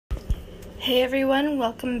Hey everyone,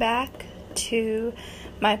 welcome back to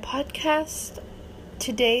my podcast.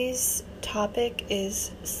 Today's topic is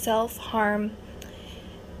self-harm.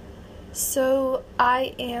 So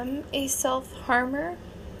I am a self-harmer.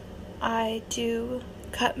 I do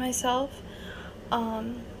cut myself.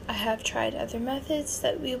 I have tried other methods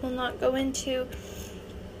that we will not go into,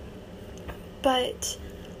 but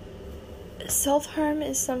self-harm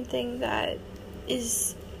is something that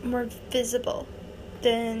is more visible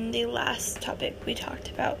than the last topic we talked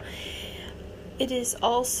about. It is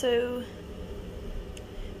also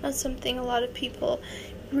not something a lot of people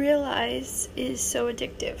realize is so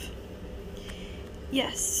addictive.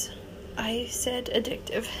 Yes, I said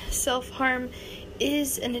addictive. Self-harm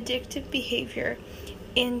is an addictive behavior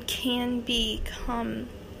and can become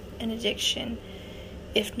an addiction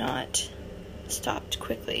if not stopped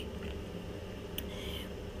quickly.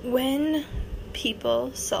 When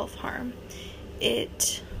people self-harm,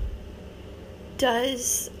 it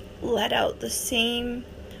does let out the same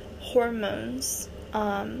hormones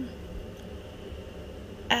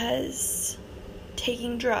as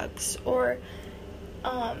taking drugs or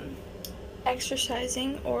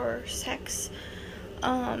exercising or sex.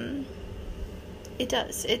 It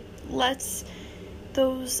does. It lets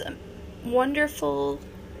those wonderful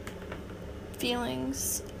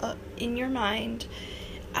feelings in your mind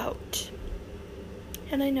out.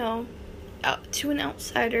 And I know to an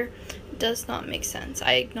outsider it does not make sense.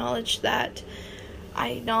 I acknowledge that. I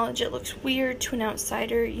acknowledge it looks weird to an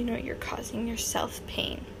outsider. You're causing yourself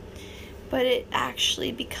pain. But it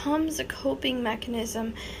actually becomes a coping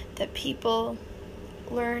mechanism that people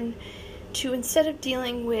learn to, instead of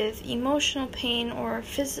dealing with emotional pain or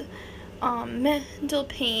mental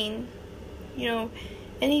pain,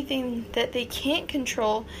 anything that they can't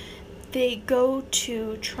control, they go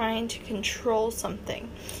to trying to control something,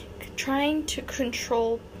 trying to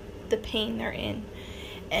control the pain they're in.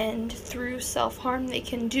 And through self-harm, they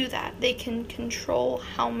can do that. They can control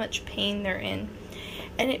how much pain they're in.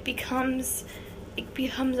 And it becomes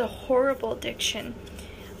a horrible addiction.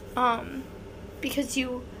 Because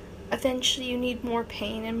you need more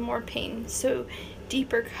pain and more pain. So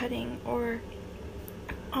deeper cutting or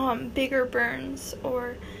bigger burns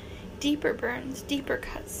or deeper burns, deeper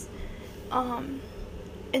cuts.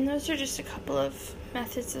 And those are just a couple of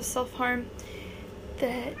methods of self-harm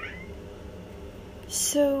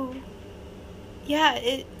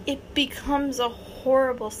it becomes a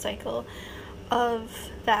horrible cycle of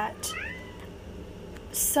that.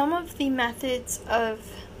 Some of the methods of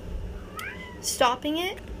stopping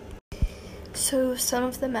it, some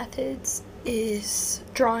of the methods is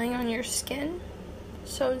drawing on your skin.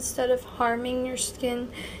 So instead of harming your skin,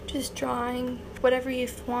 just drawing whatever you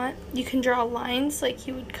want. You can draw lines like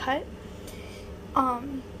you would cut.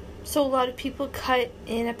 So a lot of people cut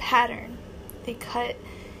in a pattern. They cut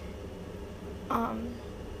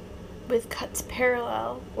with cuts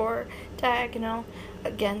parallel or diagonal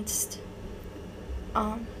against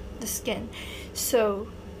the skin. So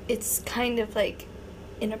it's kind of like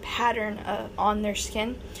in a pattern on their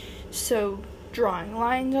skin. So drawing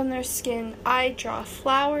lines on their skin. I draw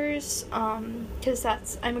flowers because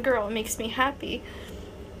I'm a girl. It makes me happy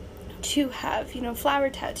to have flower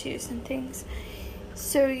tattoos and things.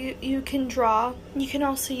 So you can draw. You can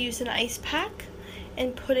also use an ice pack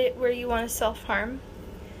and put it where you want to self-harm.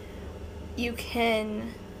 You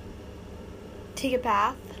can take a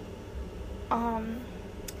bath or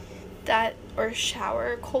a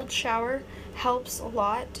shower. A cold shower helps a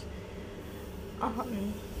lot.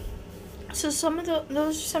 So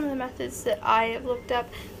those are some of the methods that I have looked up.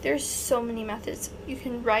 There's so many methods. You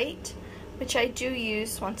can write, which I do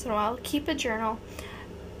use once in a while. Keep a journal.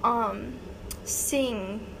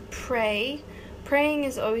 Sing, pray. Praying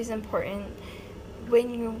is always important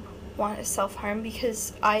when you want to self-harm,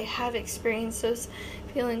 because I have experienced those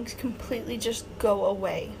feelings completely just go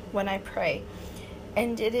away when I pray.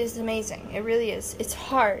 And it is amazing. It really is. It's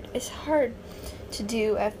hard. It's hard to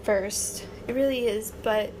do at first. It really is,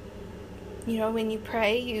 but when you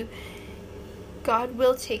pray, God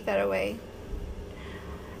will take that away.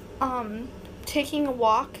 Taking a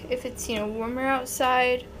walk, if it's, warmer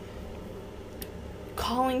outside,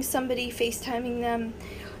 calling somebody, FaceTiming them.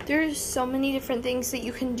 There's so many different things that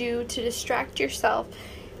you can do to distract yourself.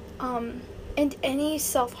 And any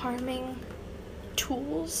self-harming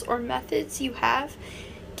tools or methods you have,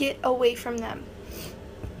 get away from them.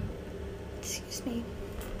 Excuse me.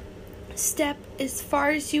 Step as far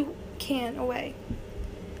as you can away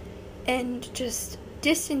and just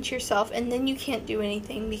distance yourself, and then you can't do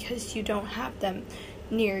anything because you don't have them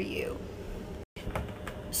near you.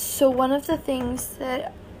 So one of the things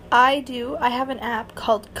that I have an app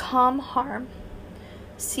called Calm Harm.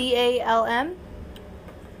 CALM.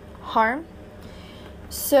 Harm.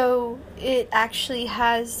 So it actually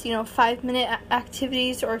has, 5-minute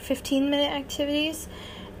activities or 15-minute activities,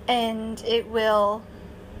 and it will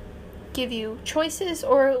give you choices,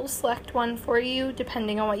 or it will select one for you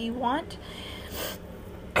depending on what you want.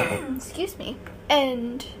 Excuse me.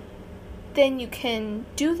 And then you can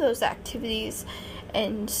do those activities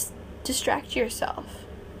and distract yourself.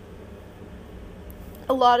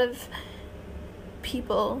 A lot of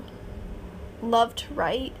people love to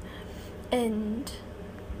write, and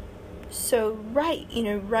so write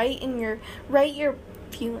your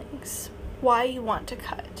feelings, why you want to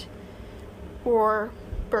cut or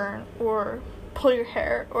burn or pull your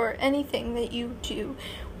hair or anything that you do.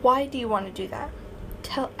 Why do you want to do that?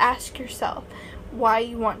 Ask yourself why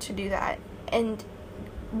you want to do that, and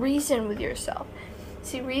reason with yourself.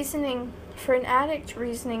 See, for an addict,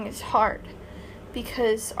 reasoning is hard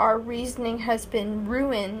because our reasoning has been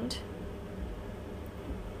ruined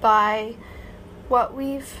by what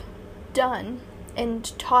we've done and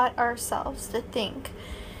taught ourselves to think.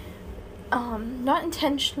 Not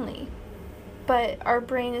intentionally, but our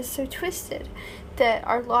brain is so twisted that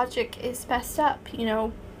our logic is messed up.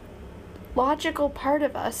 Logical part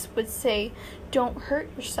of us would say, don't hurt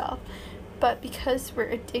yourself. But because we're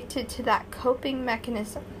addicted to that coping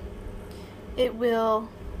mechanism, it will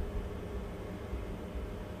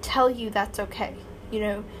tell you that's okay.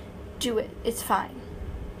 Do it. It's fine.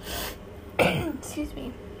 Excuse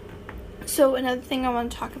me. So another thing I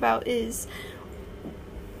want to talk about is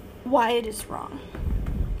why it is wrong.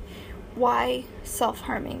 Why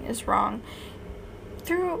self-harming is wrong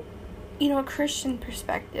through, a Christian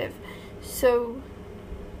perspective. So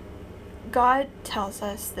God tells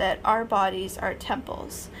us that our bodies are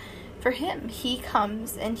temples for Him. He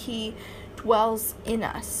comes and He dwells in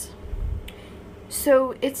us.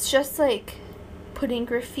 So it's just like putting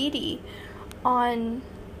graffiti on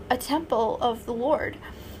a temple of the Lord.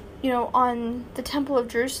 On the Temple of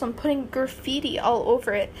Jerusalem, putting graffiti all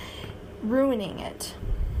over it, ruining it,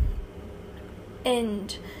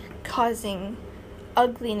 and causing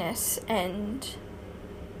ugliness and,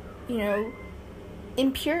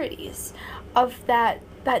 impurities of that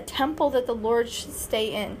temple that the Lord should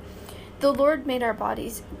stay in. The Lord made our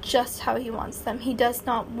bodies just how He wants them. He does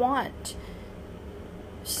not want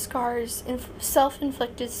scars,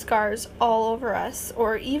 self-inflicted scars all over us,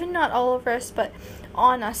 or even not all over us, but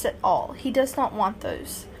on us at all. He does not want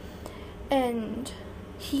those. And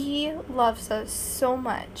He loves us so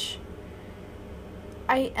much.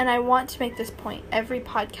 I want to make this point every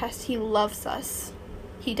podcast. He loves us.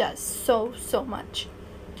 He does so much.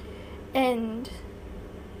 And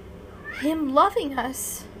Him loving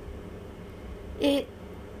us, it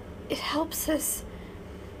helps us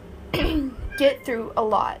get through a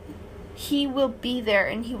lot. He will be there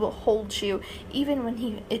and He will hold you even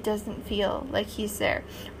when it doesn't feel like He's there.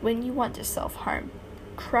 When you want to self-harm,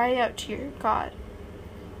 cry out to your God.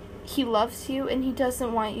 He loves you and He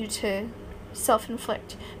doesn't want you to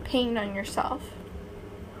self-inflict pain on yourself.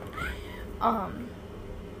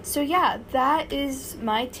 So yeah, that is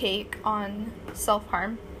my take on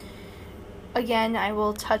self-harm. Again, I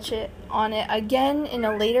will touch on it again in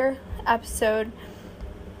a later episode.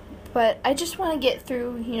 But I just want to get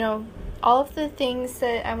through, all of the things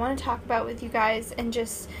that I want to talk about with you guys and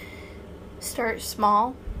just start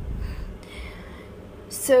small.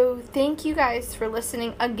 So thank you guys for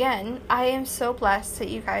listening again. I am so blessed that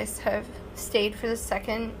you guys have stayed for the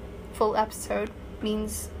second full episode. It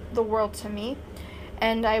means the world to me.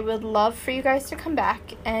 And I would love for you guys to come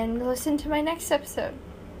back and listen to my next episode.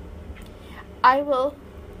 I will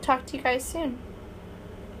talk to you guys soon.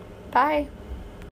 Bye.